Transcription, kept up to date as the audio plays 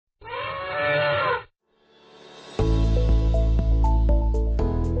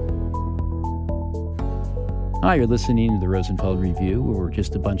Hi, you're listening to the Rosenfeld Review, where we're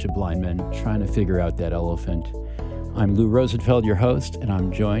just a bunch of blind men trying to figure out that elephant. I'm Lou Rosenfeld, your host, and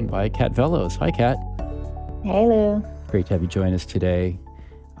I'm joined by Kat Vellos. Hi, Kat. Hey, Lou. Great to have you join us today.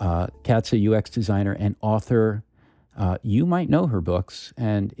 Kat's a UX designer and author. You might know her books,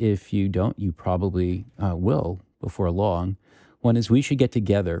 and if you don't, you probably will before long. One is We Should Get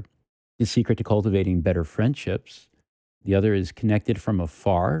Together, The Secret to Cultivating Better Friendships. The other is Connected from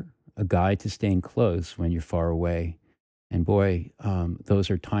Afar, A Guide to Staying Close When You're Far Away. And boy, those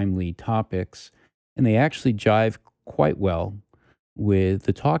are timely topics. And they actually jive quite well with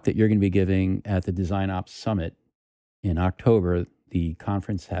the talk that you're going to be giving at the Design Ops Summit in October. The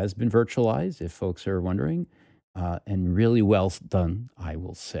conference has been virtualized, if folks are wondering, and really well done, I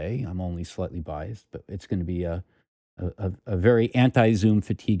will say. I'm only slightly biased, but it's going to be a very anti-Zoom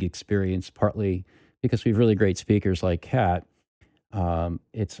fatigue experience, partly because we have really great speakers like Kat.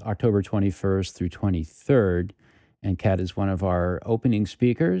 It's October 21st through 23rd, and Kat is one of our opening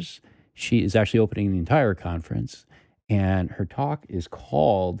speakers. She is actually opening the entire conference, and her talk is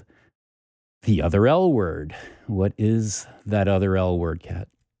called The Other L Word. What is that other L word, Kat?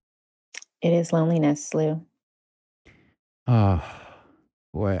 It is loneliness, Lou. Oh,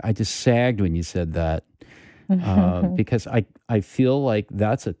 boy, I just sagged when you said that because I feel like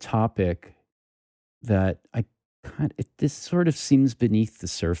that's a topic that this sort of seems beneath the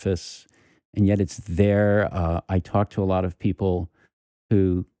surface, and yet it's there. I talk to a lot of people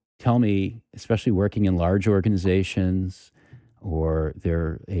who tell me, especially working in large organizations, or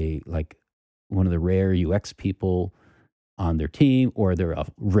they're one of the rare UX people on their team, or they're a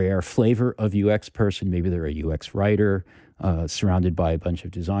rare flavor of UX person. Maybe they're a UX writer surrounded by a bunch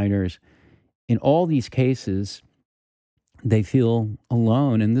of designers. In all these cases, they feel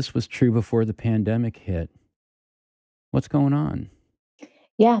alone, and this was true before the pandemic hit. What's going on?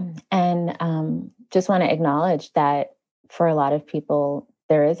 Yeah. And just want to acknowledge that for a lot of people,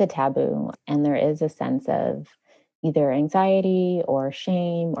 there is a taboo and there is a sense of either anxiety or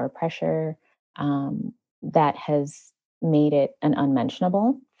shame or pressure that has made it an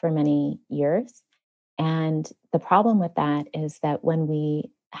unmentionable for many years. And the problem with that is that when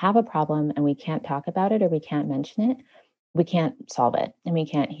we have a problem and we can't talk about it or we can't mention it, we can't solve it and we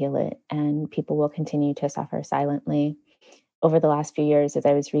can't heal it. And people will continue to suffer silently. Over the last few years, as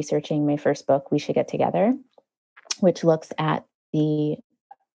I was researching my first book, We Should Get Together, which looks at the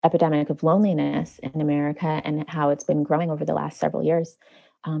epidemic of loneliness in America and how it's been growing over the last several years.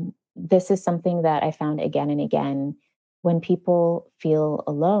 This is something that I found again and again when people feel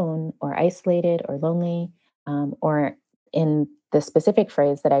alone or isolated or lonely, or in the specific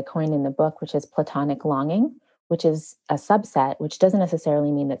phrase that I coined in the book, which is platonic longing, which is a subset, which doesn't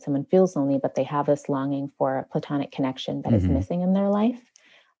necessarily mean that someone feels lonely, but they have this longing for a platonic connection that is Mm-hmm. missing in their life.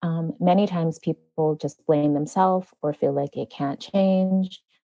 Many times people just blame themselves or feel like it can't change,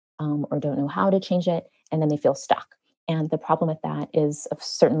 or don't know how to change it, and then they feel stuck. And the problem with that is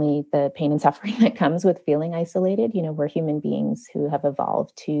certainly the pain and suffering that comes with feeling isolated. You know, we're human beings who have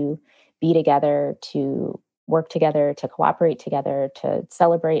evolved to be together, to work together, to cooperate together, to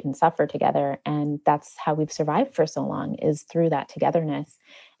celebrate and suffer together. And that's how we've survived for so long, is through that togetherness.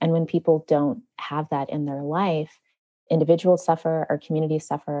 And when people don't have that in their life, individuals suffer, our communities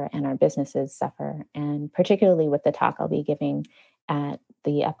suffer, and our businesses suffer. And particularly with the talk I'll be giving at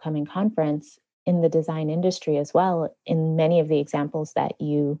the upcoming conference in the design industry as well, in many of the examples that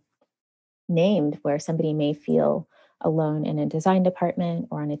you named, where somebody may feel alone in a design department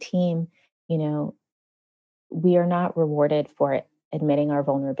or on a team, you know, we are not rewarded for admitting our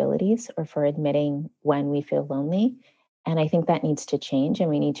vulnerabilities or for admitting when we feel lonely. And I think that needs to change. And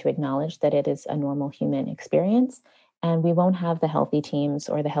we need to acknowledge that it is a normal human experience. And we won't have the healthy teams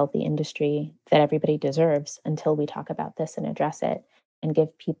or the healthy industry that everybody deserves until we talk about this and address it and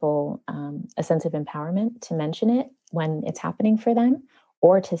give people a sense of empowerment to mention it when it's happening for them,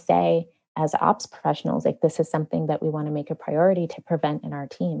 or to say, as ops professionals, like, this is something that we want to make a priority to prevent in our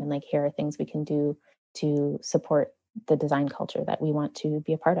team. And like, here are things we can do to support the design culture that we want to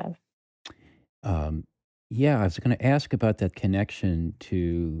be a part of. Yeah, I was going to ask about that connection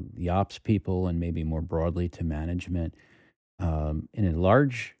to the ops people and maybe more broadly to management in a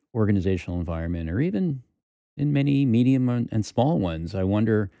large organizational environment, or even in many medium and small ones. I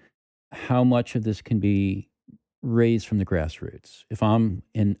wonder how much of this can be raised from the grassroots. If I'm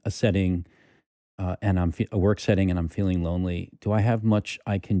in a setting and a work setting and I'm feeling lonely, do I have much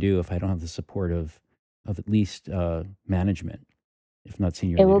I can do if I don't have the support of at least management, if not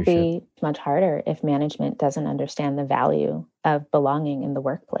senior It will leadership? be much harder if management doesn't understand the value of belonging in the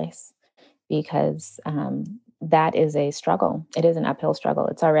workplace, because that is a struggle. It is an uphill struggle.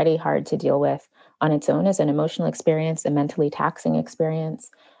 It's already hard to deal with on its own as an emotional experience, a mentally taxing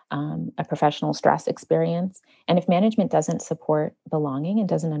experience, a professional stress experience. And if management doesn't support belonging and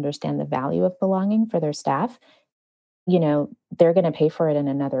doesn't understand the value of belonging for their staff, they're going to pay for it in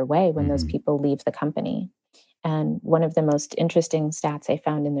another way when those Hmm. people leave the company. And one of the most interesting stats I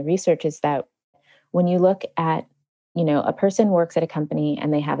found in the research is that when you look at, a person works at a company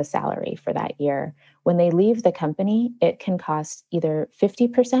and they have a salary for that year. When they leave the company, it can cost either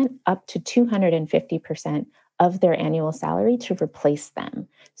 50% up to 250% of their annual salary to replace them.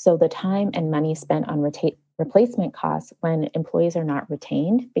 So the time and money spent on replacement costs when employees are not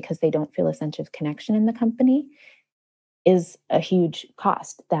retained because they don't feel a sense of connection in the company is a huge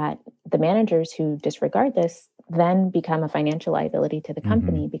cost that the managers who disregard this then become a financial liability to the Hmm.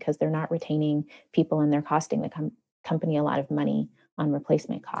 company because they're not retaining people and they're costing the company a lot of money on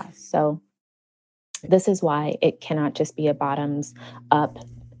replacement costs. So, this is why it cannot just be a bottoms up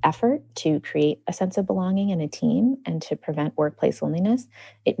effort to create a sense of belonging in a team and to prevent workplace loneliness.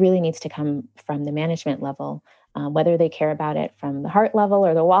 It really needs to come from the management level, whether they care about it from the heart level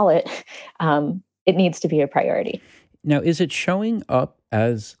or the wallet. It needs to be a priority. Now, is it showing up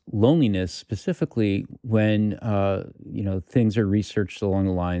as loneliness specifically when things are researched along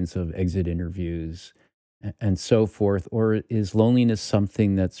the lines of exit interviews and so forth, or is loneliness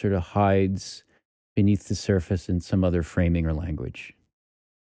something that sort of hides beneath the surface in some other framing or language?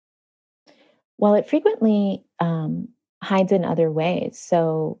 Well, it frequently hides in other ways.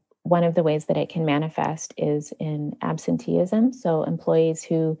 So, one of the ways that it can manifest is in absenteeism. So, employees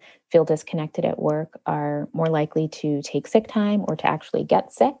who feel disconnected at work are more likely to take sick time or to actually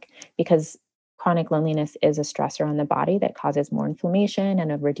get sick because chronic loneliness is a stressor on the body that causes more inflammation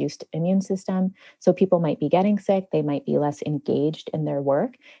and a reduced immune system. So, people might be getting sick, they might be less engaged in their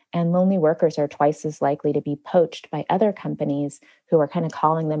work. And lonely workers are twice as likely to be poached by other companies who are kind of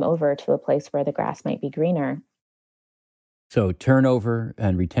calling them over to a place where the grass might be greener. So, turnover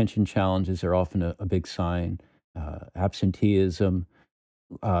and retention challenges are often a big sign. Absenteeism.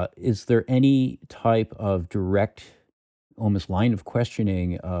 Is there any type of direct, almost line of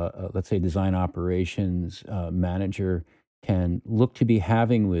questioning, let's say design operations manager can look to be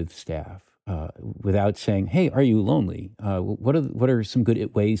having with staff without saying, "Hey, are you lonely?" What are some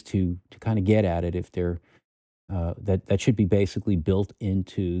good ways to kind of get at it if they're that should be basically built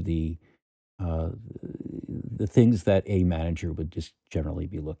into uh, the things that a manager would just generally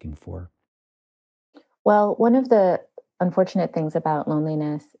be looking for. Well, one of the unfortunate things about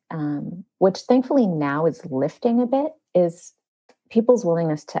loneliness, which thankfully now is lifting a bit, is people's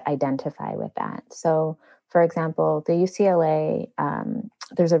willingness to identify with that. So, for example, the UCLA,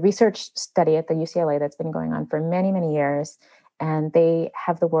 there's a research study at the UCLA that's been going on for many, many years, and they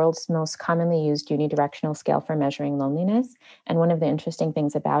have the world's most commonly used unidirectional scale for measuring loneliness. And one of the interesting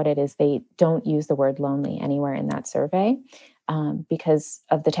things about it is they don't use the word lonely anywhere in that survey. Because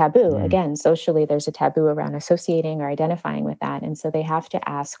of the taboo. Mm. Again, socially, there's a taboo around associating or identifying with that. And so they have to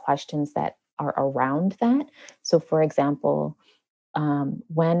ask questions that are around that. So, for example,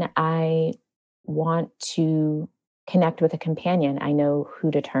 when I want to connect with a companion, I know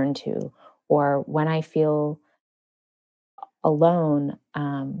who to turn to. Or when I feel alone,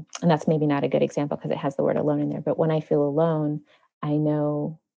 and that's maybe not a good example because it has the word alone in there, but when I feel alone, I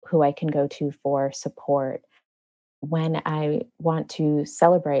know who I can go to for support. When I want to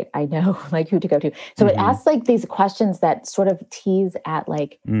celebrate, I know like who to go to. So it Hmm. asks like these questions that sort of tease at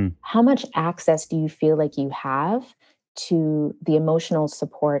like Mm. how much access do you feel like you have to the emotional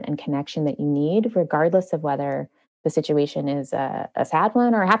support and connection that you need, regardless of whether the situation is a sad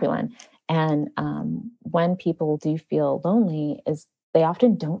one or a happy one. And when people do feel lonely, is they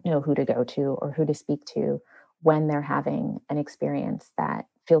often don't know who to go to or who to speak to when they're having an experience that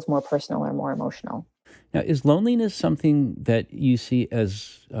feels more personal or more emotional. Now, is loneliness something that you see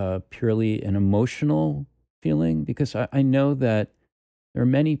as purely an emotional feeling? Because I know that there are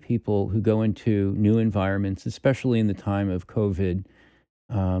many people who go into new environments, especially in the time of COVID.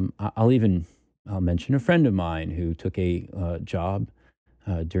 I'll mention a friend of mine who took a job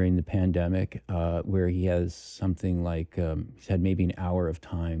during the pandemic where he has something like he's had maybe an hour of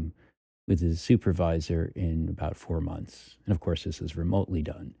time with his supervisor in about 4 months, and of course, this is remotely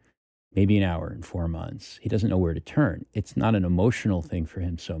done. Maybe an hour in 4 months. He doesn't know where to turn. It's not an emotional thing for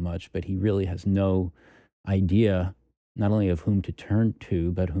him so much, but he really has no idea not only of whom to turn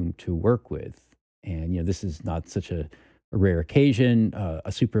to, but whom to work with. And, this is not such a rare occasion.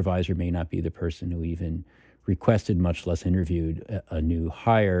 A supervisor may not be the person who even requested, much less interviewed a new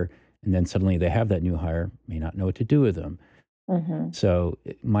hire. And then suddenly they have that new hire, may not know what to do with them. Mhm. So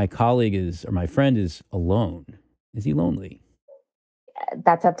my colleague is, or my friend is alone. Is he lonely?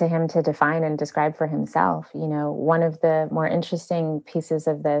 that's up to him to define and describe for himself. You know, one of the more interesting pieces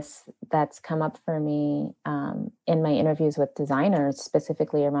of this that's come up for me in my interviews with designers,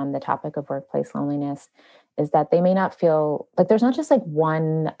 specifically around the topic of workplace loneliness, is that they may not feel like there's not just like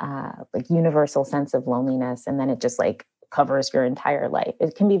one like universal sense of loneliness, and then it just like covers your entire life.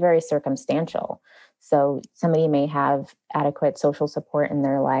 It can be very circumstantial. So somebody may have adequate social support in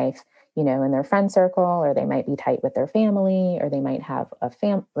their life, you know, in their friend circle, or they might be tight with their family, or they might have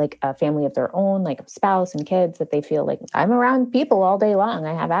like a family of their own, like a spouse and kids, that they feel like I'm around people all day long.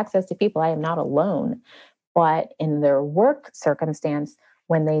 I have access to people. I am not alone. But in their work circumstance,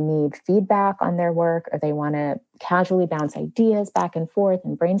 when they need feedback on their work, or they want to casually bounce ideas back and forth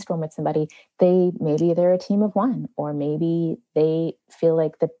and brainstorm with somebody, maybe they're a team of one, or maybe they feel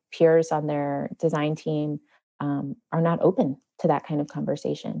like the peers on their design team are not open to that kind of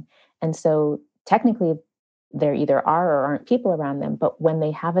conversation. And so technically, there either are or aren't people around them, but when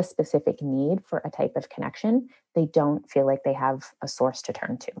they have a specific need for a type of connection, they don't feel like they have a source to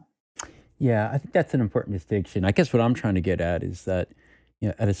turn to. Yeah, I think that's an important distinction. I guess what I'm trying to get at is that,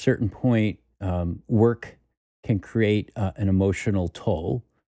 at a certain point, work can create an emotional toll,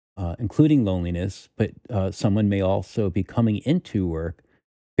 including loneliness, but someone may also be coming into work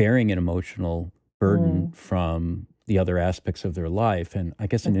bearing an emotional burden Mm, from the other aspects of their life. And I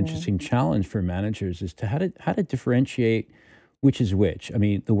guess an mhm, interesting challenge for managers is to how to differentiate which is which. I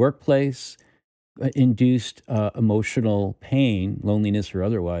mean, the workplace induced emotional pain, loneliness or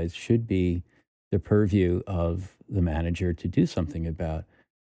otherwise, should be the purview of the manager to do something about.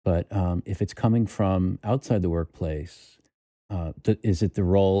 But if it's coming from outside the workplace, is it the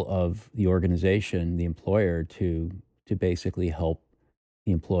role of the organization, the employer, to basically help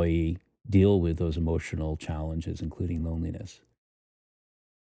the employee deal with those emotional challenges, including loneliness?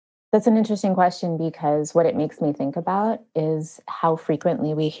 That's an interesting question, because what it makes me think about is how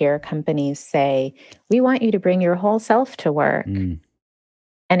frequently we hear companies say, "We want you to bring your whole self to work." Mm,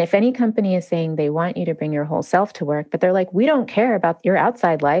 And if any company is saying they want you to bring your whole self to work, but they're like, "We don't care about your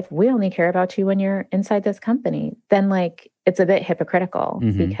outside life. We only care about you when you're inside this company," then like it's a bit hypocritical,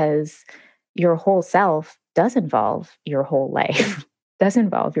 hmm. because your whole self does involve your whole life, does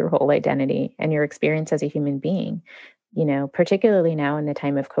involve your whole identity and your experience as a human being. You know, particularly now in the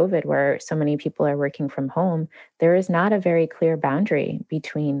time of COVID, where so many people are working from home, there is not a very clear boundary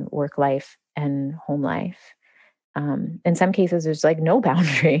between work life and home life. In some cases, there's like no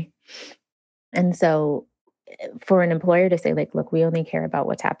boundary. And so for an employer to say, like, look, we only care about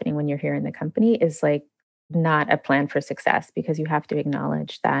what's happening when you're here in the company, is like not a plan for success, because you have to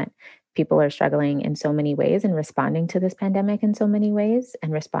acknowledge that people are struggling in so many ways and responding to this pandemic in so many ways,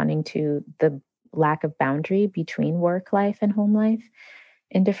 and responding to the lack of boundary between work life and home life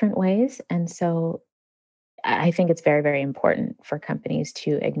in different ways. And so I think it's very, very important for companies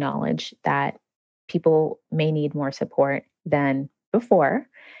to acknowledge that people may need more support than before,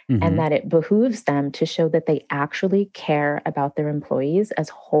 and Hmm. that it behooves them to show that they actually care about their employees as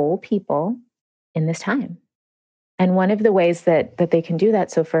whole people in this time. And one of the ways that they can do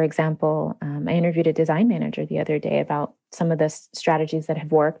that, so for example, I interviewed a design manager the other day about some of the strategies that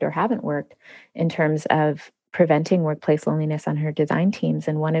have worked or haven't worked in terms of preventing workplace loneliness on her design teams.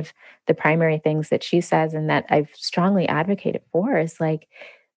 And one of the primary things that she says, and that I've strongly advocated for, is like,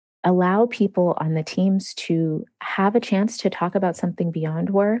 allow people on the teams to have a chance to talk about something beyond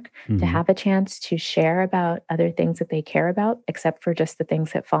work, to Hmm. have a chance to share about other things that they care about, except for just the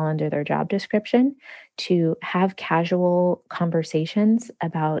things that fall under their job description, to have casual conversations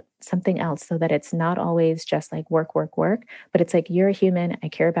about something else, so that it's not always just like work, work, work, but it's like, you're a human. I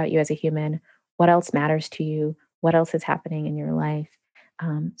care about you as a human. What else matters to you? What else is happening in your life?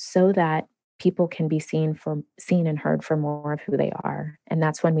 So that people can be seen and heard for more of who they are. And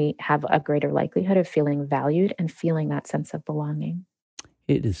that's when we have a greater likelihood of feeling valued and feeling that sense of belonging.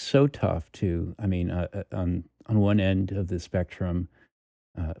 It is so tough to, I mean, on one end of the spectrum,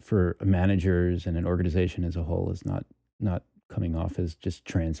 for managers and an organization as a whole is not coming off as just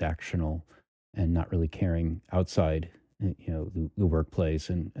transactional and not really caring outside, the workplace,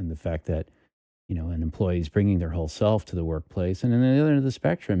 and the fact that an employee is bringing their whole self to the workplace. And then the other end of the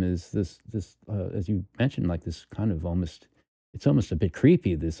spectrum is this, as you mentioned, like this kind of almost, it's almost a bit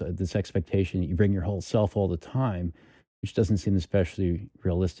creepy, this expectation that you bring your whole self all the time, which doesn't seem especially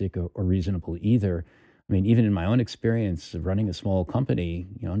realistic or reasonable either. I mean, even in my own experience of running a small company,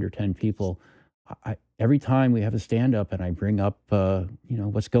 under 10 people, every time we have a stand up and I bring up,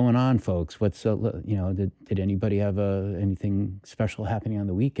 what's going on, folks? Did anybody have anything special happening on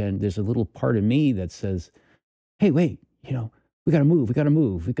the weekend? There's a little part of me that says, hey, wait, we got to move. We got to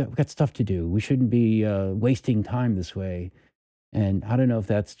move. We got stuff to do. We shouldn't be wasting time this way. And I don't know if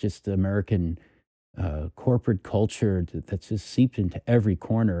that's just the American corporate culture that's just seeped into every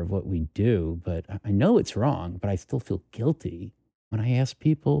corner of what we do. But I know it's wrong, but I still feel guilty when I ask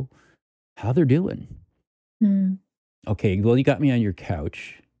people how they're doing. Mm. Okay, well, you got me on your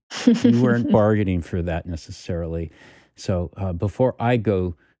couch. You weren't bargaining for that necessarily. So before I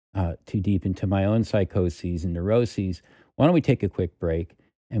go too deep into my own psychoses and neuroses, why don't we take a quick break?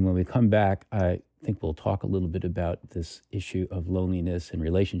 And when we come back, I think we'll talk a little bit about this issue of loneliness and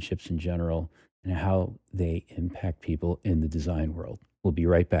relationships in general and how they impact people in the design world. We'll be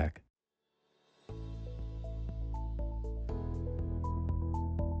right back.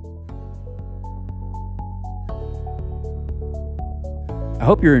 I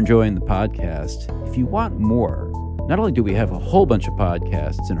hope you're enjoying the podcast. If you want more, not only do we have a whole bunch of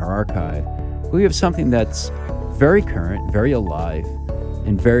podcasts in our archive, but we have something that's very current, very alive,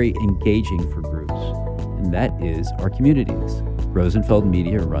 and very engaging for groups, and that is our communities. Rosenfeld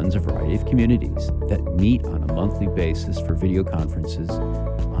Media runs a variety of communities that meet on a monthly basis for video conferences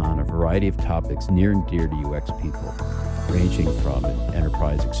on a variety of topics near and dear to UX people, ranging from an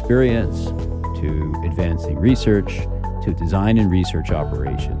enterprise experience to advancing research to design and research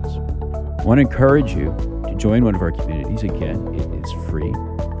operations. I want to encourage you to join one of our communities. Again, it is free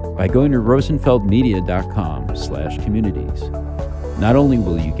by going to rosenfeldmedia.com/communities. Not only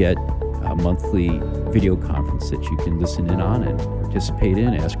will you get a monthly video conference that you can listen in on and participate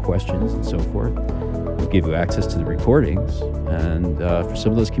in, ask questions and so forth, we'll give you access to the recordings. And for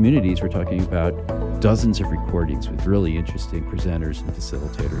some of those communities, we're talking about dozens of recordings with really interesting presenters and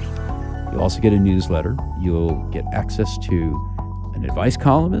facilitators. You'll also get a newsletter. You'll get access to an advice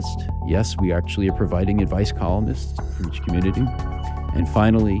columnist. Yes, we actually are providing advice columnists for each community. And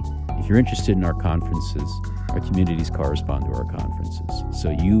finally, if you're interested in our conferences, our communities correspond to our conferences. So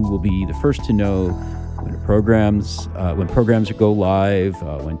you will be the first to know when programs go live,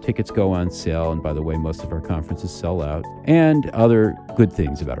 when tickets go on sale, and by the way, most of our conferences sell out, and other good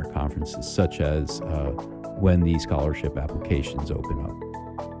things about our conferences, such as when the scholarship applications open up.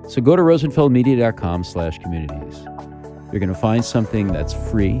 So go to rosenfeldmedia.com/communities. You're going to find something that's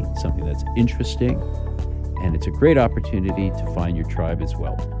free, something that's interesting, and it's a great opportunity to find your tribe as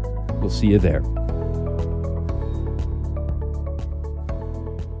well. We'll see you there.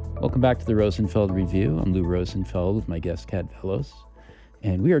 Welcome back to the Rosenfeld Review. I'm Lou Rosenfeld with my guest, Kat Vellos,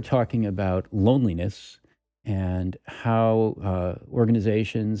 and we are talking about loneliness and how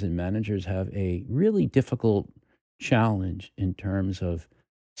organizations and managers have a really difficult challenge in terms of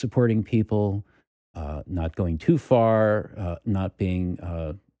supporting people, not going too far, not being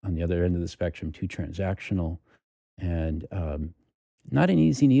on the other end of the spectrum too transactional, and not an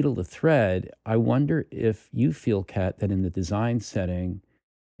easy needle to thread. I wonder if you feel, Kat, that in the design setting,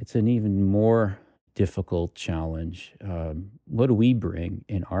 it's an even more difficult challenge. What do we bring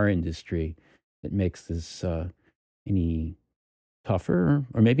in our industry that makes this any tougher,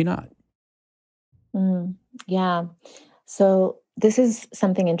 or maybe not? Mm, yeah. So this is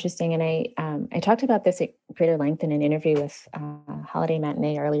something interesting, and I talked about this at greater length in an interview with Holiday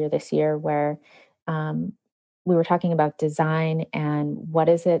Matinee earlier this year, where um, we were talking about design and what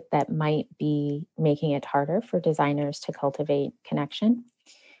is it that might be making it harder for designers to cultivate connection.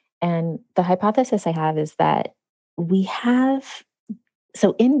 And the hypothesis I have is that we have,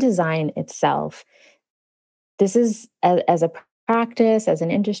 so in design itself, this is as a practice, as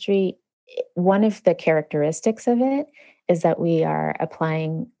an industry, one of the characteristics of it is that we are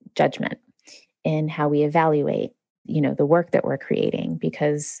applying judgment in how we evaluate, the work that we're creating.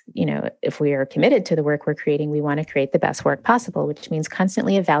 Because, if we are committed to the work we're creating, we want to create the best work possible, which means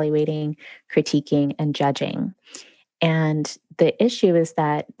constantly evaluating, critiquing, and judging. And the issue is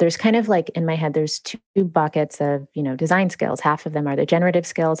that there's kind of like in my head, there's two buckets of, design skills. Half of them are the generative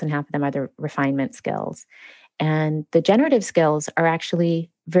skills and half of them are the refinement skills. And the generative skills are actually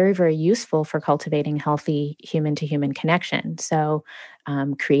very, very useful for cultivating healthy human to human connection. So,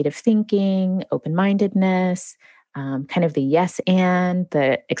 creative thinking, open mindedness, kind of the yes and,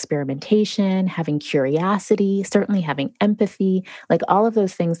 the experimentation, having curiosity, certainly having empathy, like all of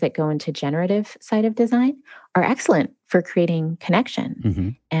those things that go into generative side of design are excellent for creating connection. Mm-hmm.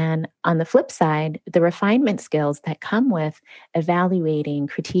 And on the flip side, the refinement skills that come with evaluating,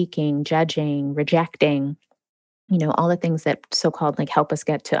 critiquing, judging, rejecting, all the things that so-called like help us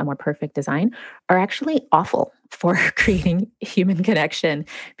get to a more perfect design are actually awful for creating human connection.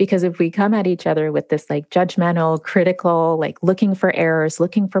 Because if we come at each other with this like judgmental, critical, like looking for errors,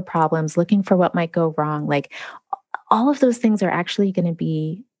 looking for problems, looking for what might go wrong, like all of those things are actually going to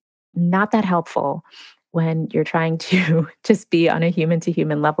be not that helpful. when you're trying to just be on a human to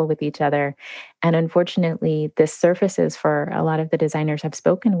human level with each other. And unfortunately, this surfaces for a lot of the designers I've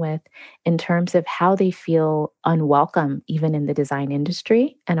spoken with in terms of how they feel unwelcome, even in the design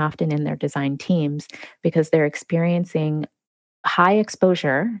industry and often in their design teams, because they're experiencing high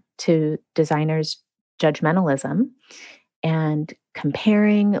exposure to designers' judgmentalism and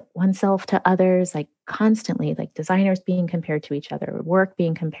comparing oneself to others, like constantly, like designers being compared to each other, work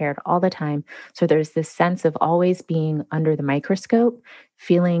being compared all the time. So there's this sense of always being under the microscope,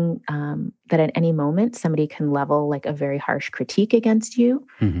 feeling that at any moment somebody can level like a very harsh critique against you.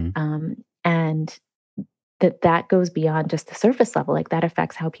 Hmm. And that goes beyond just the surface level, like that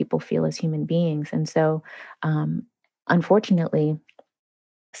affects how people feel as human beings. And so, um, unfortunately,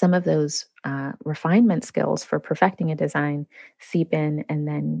 some of those refinement skills for perfecting a design seep in and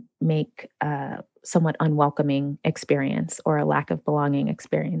then make a somewhat unwelcoming experience or a lack of belonging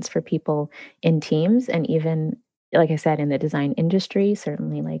experience for people in teams. And even, like I said, in the design industry,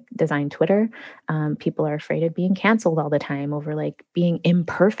 certainly like design Twitter, people are afraid of being canceled all the time over like being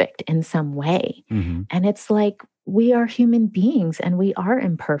imperfect in some way. Hmm. And it's like we are human beings and we are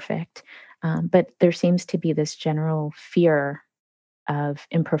imperfect. But there seems to be this general fear of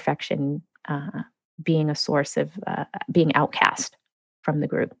imperfection being a source of being outcast from the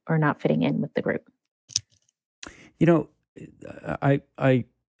group or not fitting in with the group. You know,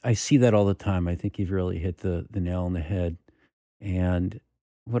 I see that all the time. I think you've really hit the nail on the head. And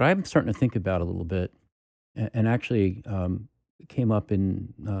what I'm starting to think about a little bit, and actually came up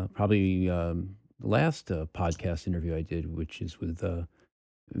in probably the last podcast interview I did, which is with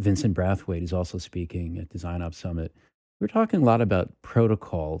Vincent Brathwaite, who's also speaking at Design Up Summit. We're talking a lot about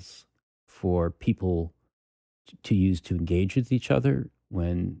protocols for people to use to engage with each other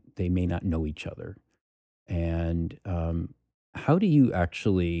when they may not know each other. And how do you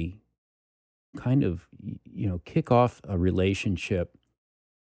actually kind of, kick off a relationship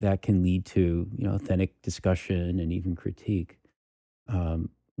that can lead to, authentic discussion and even critique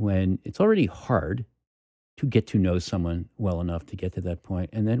when it's already hard to get to know someone well enough to get to that point.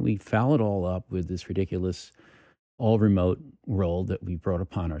 And then we foul it all up with this ridiculous all remote world that we brought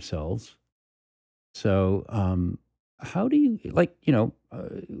upon ourselves. So, how do you like,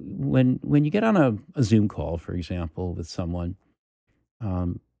 when you get on a Zoom call, for example, with someone,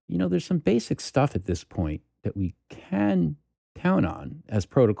 um, there's some basic stuff at this point that we can count on as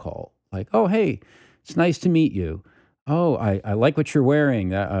protocol. Like, oh, hey, it's nice to meet you. Oh, I like what you're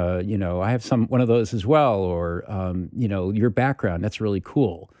wearing. I have one of those as well. Or, your background, that's really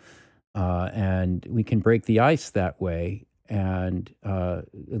cool. And we can break the ice that way and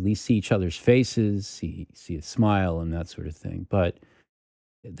at least see each other's faces, see a smile and that sort of thing. But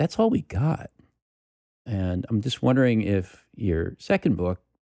that's all we got. And I'm just wondering if your second book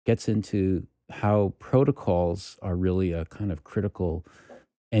gets into how protocols are really a kind of critical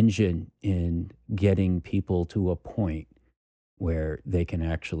engine in getting people to a point where they can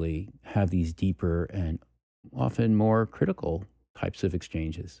actually have these deeper and often more critical types of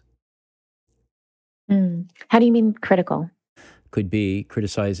exchanges. How do you mean critical? Could be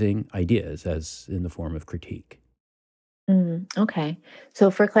criticizing ideas as in the form of critique. Okay. So,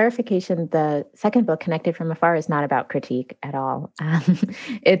 for clarification, the second book, Connected from Afar, is not about critique at all.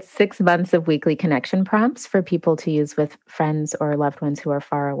 It's 6 months of weekly connection prompts for people to use with friends or loved ones who are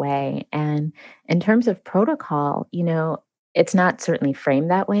far away. And in terms of protocol, it's not certainly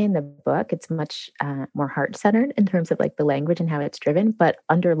framed that way in the book. It's much more heart centered in terms of like the language and how it's driven. But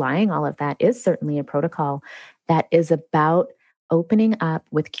underlying all of that is certainly a protocol that is about opening up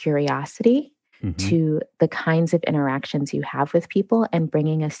with curiosity Hmm. to the kinds of interactions you have with people and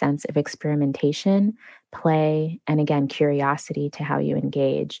bringing a sense of experimentation, play, and again, curiosity to how you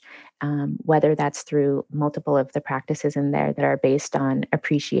engage. Whether that's through multiple of the practices in there that are based on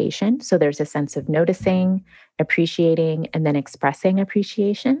appreciation. So there's a sense of noticing, appreciating, and then expressing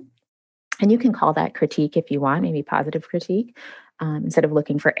appreciation. And you can call that critique if you want, maybe positive critique. Instead of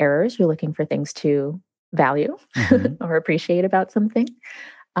looking for errors, you're looking for things to value Hmm. or appreciate about something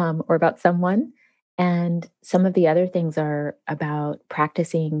or about someone. And some of the other things are about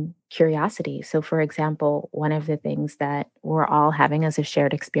practicing curiosity. So, for example, one of the things that we're all having as a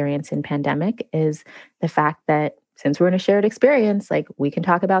shared experience in pandemic is the fact that since we're in a shared experience, like we can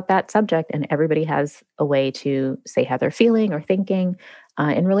talk about that subject, and everybody has a way to say how they're feeling or thinking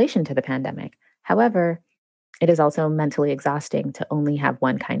in relation to the pandemic. However, it is also mentally exhausting to only have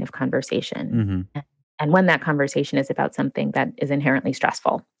one kind of conversation. Hmm. And when that conversation is about something that is inherently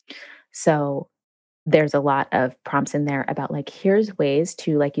stressful. So there's a lot of prompts in there about like, here's ways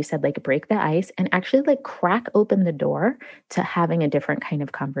to, like you said, like break the ice and actually like crack open the door to having a different kind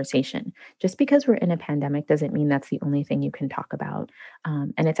of conversation. Just because we're in a pandemic doesn't mean that's the only thing you can talk about.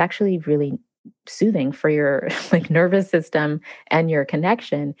 And it's actually really soothing for your like nervous system and your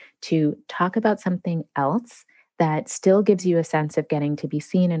connection to talk about something else that still gives you a sense of getting to be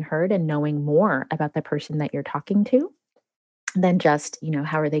seen and heard and knowing more about the person that you're talking to than just,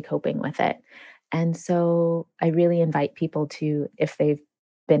 how are they coping with it? And so I really invite people to, if they've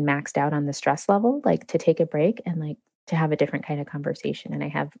been maxed out on the stress level, like to take a break and like to have a different kind of conversation. And I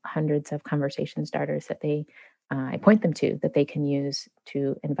have hundreds of conversation starters that I point them to that they can use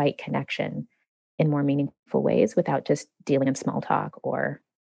to invite connection in more meaningful ways without just dealing in small talk or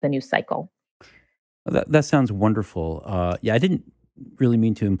the news cycle. That sounds wonderful. Yeah, I didn't really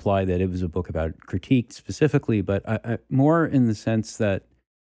mean to imply that it was a book about critique specifically, but more in the sense that,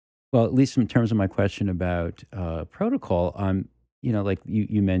 well, at least in terms of my question about protocol, like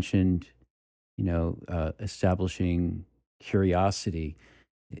you mentioned, establishing curiosity.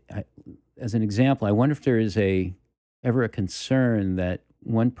 I, as an example, I wonder if there is ever a concern that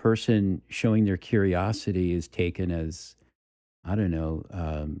one person showing their curiosity is taken as, I don't know,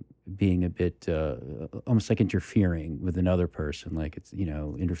 being a bit almost like interfering with another person, like it's,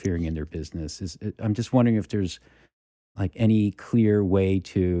 interfering in their business. I'm just wondering if there's like any clear way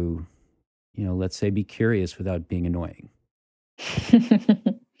to, let's say, be curious without being annoying.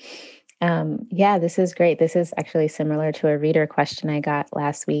 Yeah, this is great. This is actually similar to a reader question I got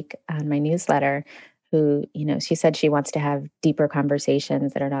last week on my newsletter. Who, she said she wants to have deeper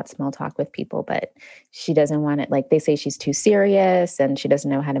conversations that are not small talk with people, but she doesn't want it. Like they say she's too serious and she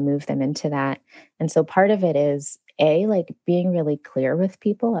doesn't know how to move them into that. And so part of it is like being really clear with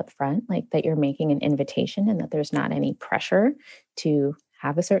people up front, like that you're making an invitation and that there's not any pressure to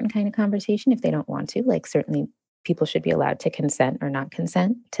have a certain kind of conversation if they don't want to. Like certainly people should be allowed to consent or not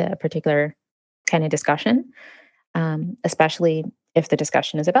consent to a particular kind of discussion, especially if the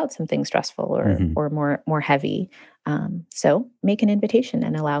discussion is about something stressful Hmm. or more heavy. So make an invitation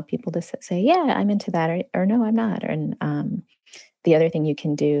and allow people to say, "Yeah, I'm into that," or "No, I'm not." And the other thing you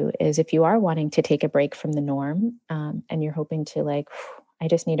can do is if you are wanting to take a break from the norm, and you're hoping to like, I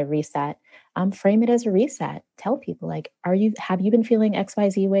just need a reset. Frame it as a reset. Tell people like, have you been feeling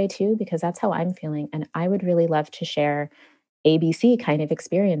XYZ way too? Because that's how I'm feeling, and I would really love to share ABC kind of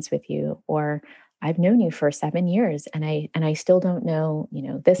experience with you, or I've known you for 7 years and I still don't know,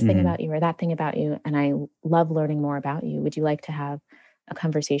 this thing Hmm. about you or that thing about you, and I love learning more about you. Would you like to have a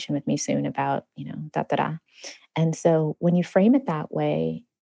conversation with me soon about, da da da. And so when you frame it that way,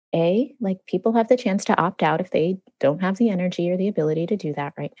 like people have the chance to opt out if they don't have the energy or the ability to do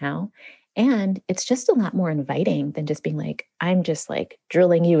that right now. And it's just a lot more inviting than just being like, I'm just like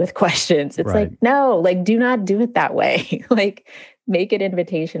drilling you with questions. It's like, Right. no, like do not do it that way. Like make it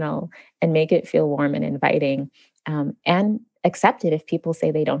invitational and make it feel warm and inviting. And accept it if people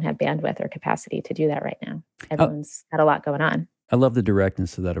say they don't have bandwidth or capacity to do that right now. I, Everyone's got a lot going on. I love the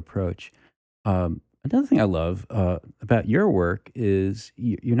directness of that approach. Another thing I love about your work is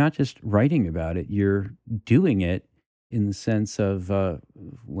you're not just writing about it, you're doing it in the sense of,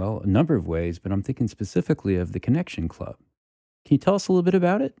 well, a number of ways, but I'm thinking specifically of the Connection Club. Can you tell us a little bit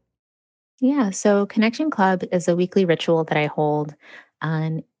about it? Yeah, so Connection Club is a weekly ritual that I hold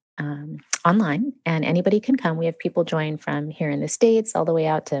on online, and anybody can come. We have people join from here in the States all the way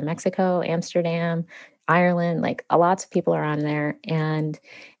out to Mexico, Amsterdam, Ireland. Like a lots of people are on there, and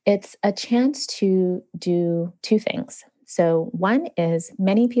it's a chance to do two things. So one is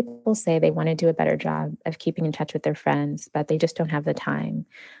many people say they want to do a better job of keeping in touch with their friends, but they just don't have the time.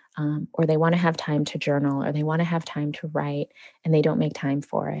 Or they want to have time to journal, or they want to have time to write, and they don't make time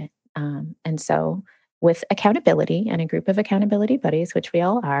for it. And so, with accountability and a group of accountability buddies, which we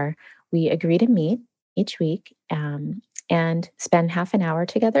all are, we agree to meet each week and spend half an hour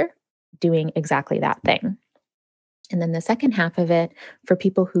together doing exactly that thing. And then the second half of it, for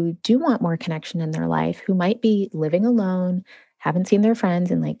people who do want more connection in their life, who might be living alone, haven't seen their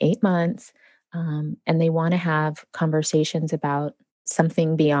friends in like 8 months, and they want to have conversations about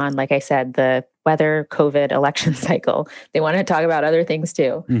something beyond, like I said, the weather, COVID, election cycle. They want to talk about other things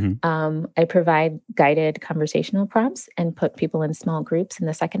too. Hmm. I provide guided conversational prompts and put people in small groups in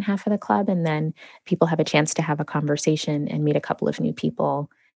the second half of the club. And then people have a chance to have a conversation and meet a couple of new people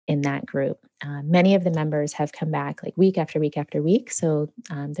in that group. Many of the members have come back like week after week after week. So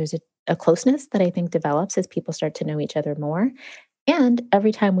there's a closeness that I think develops as people start to know each other more. And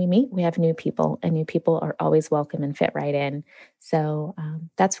every time we meet, we have new people, and new people are always welcome and fit right in. So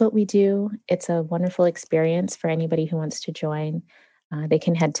that's what we do. It's a wonderful experience for anybody who wants to join. they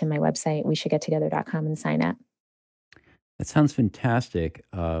can head to my website, weshouldgettogether.com, and sign up. That sounds fantastic.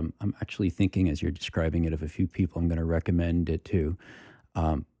 I'm actually thinking, as you're describing it, of a few people I'm going to recommend it to.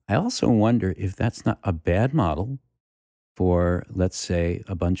 I also wonder if that's not a bad model for, let's say,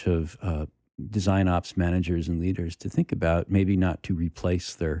 a bunch of design ops managers and leaders to think about, maybe not to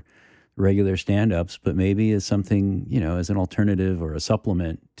replace their regular stand-ups, but maybe as something, as an alternative or a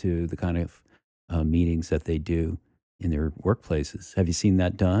supplement to the kind of meetings that they do in their workplaces. Have you seen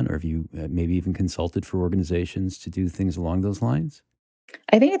that done, or have you maybe even consulted for organizations to do things along those lines?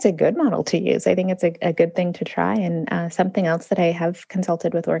 I think it's a good model to use. I think it's a good thing to try. And something else that I have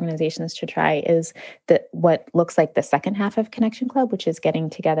consulted with organizations to try is what looks like the second half of Connection Club, which is getting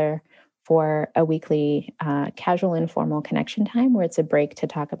together for a weekly casual, informal connection time where it's a break to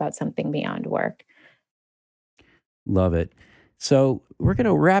talk about something beyond work. Love it. So we're going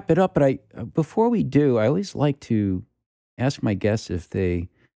to wrap it up, but before we do, I always like to ask my guests if they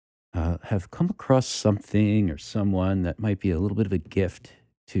have come across something or someone that might be a little bit of a gift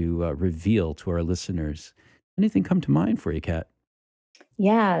to reveal to our listeners. Anything come to mind for you, Kat?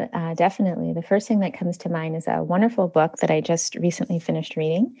 Yeah, definitely. The first thing that comes to mind is a wonderful book that I just recently finished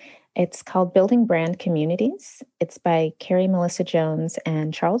reading. It's called Building Brand Communities. It's by Carrie Melissa Jones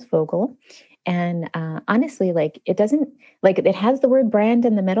and Charles Vogel. And honestly, it has the word brand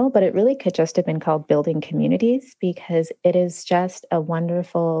in the middle, but it really could just have been called Building Communities, because it is just a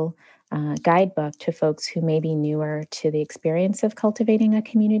wonderful guidebook to folks who may be newer to the experience of cultivating a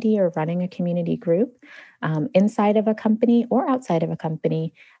community or running a community group inside of a company or outside of a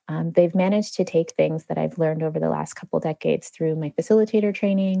company. They've managed to take things that I've learned over the last couple decades through my facilitator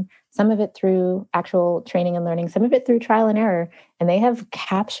training, some of it through actual training and learning, some of it through trial and error, and they have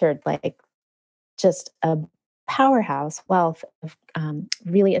captured just a powerhouse wealth of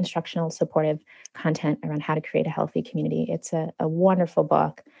really instructional, supportive content around how to create a healthy community. It's a wonderful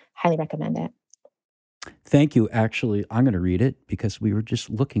book. Highly recommend it. Thank you. Actually, I'm going to read it because we were just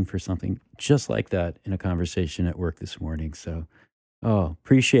looking for something just like that in a conversation at work this morning. So,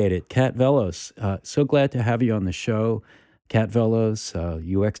 appreciate it. Kat Vellos, so glad to have you on the show. Kat Vellos,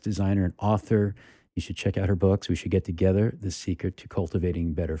 UX designer and author. You should check out her books. We Should Get Together, The Secret to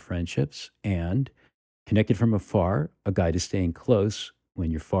Cultivating Better Friendships, and Connected from Afar, A Guide to Staying Close When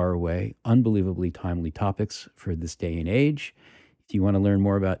You're Far Away. Unbelievably timely topics for this day and age. If you want to learn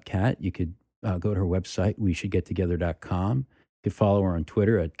more about Kat, you could go to her website, weshouldgettogether.com. You could follow her on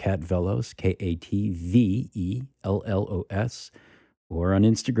Twitter at Kat Vellos, KatVellos, or on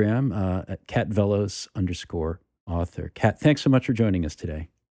Instagram at KatVellos_author. Kat, thanks so much for joining us today.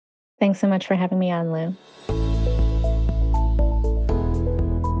 Thanks so much for having me on, Lou.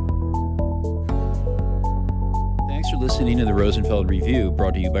 Thanks for listening to the Rosenfeld Review,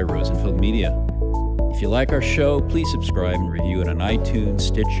 brought to you by Rosenfeld Media. If you like our show, please subscribe and review it on iTunes,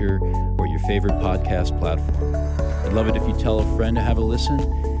 Stitcher, or your favorite podcast platform. I'd love it if you tell a friend to have a listen.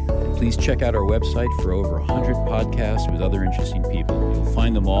 And please check out our website for over 100 podcasts with other interesting people. You'll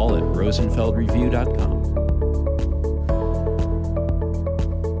find them all at rosenfeldreview.com.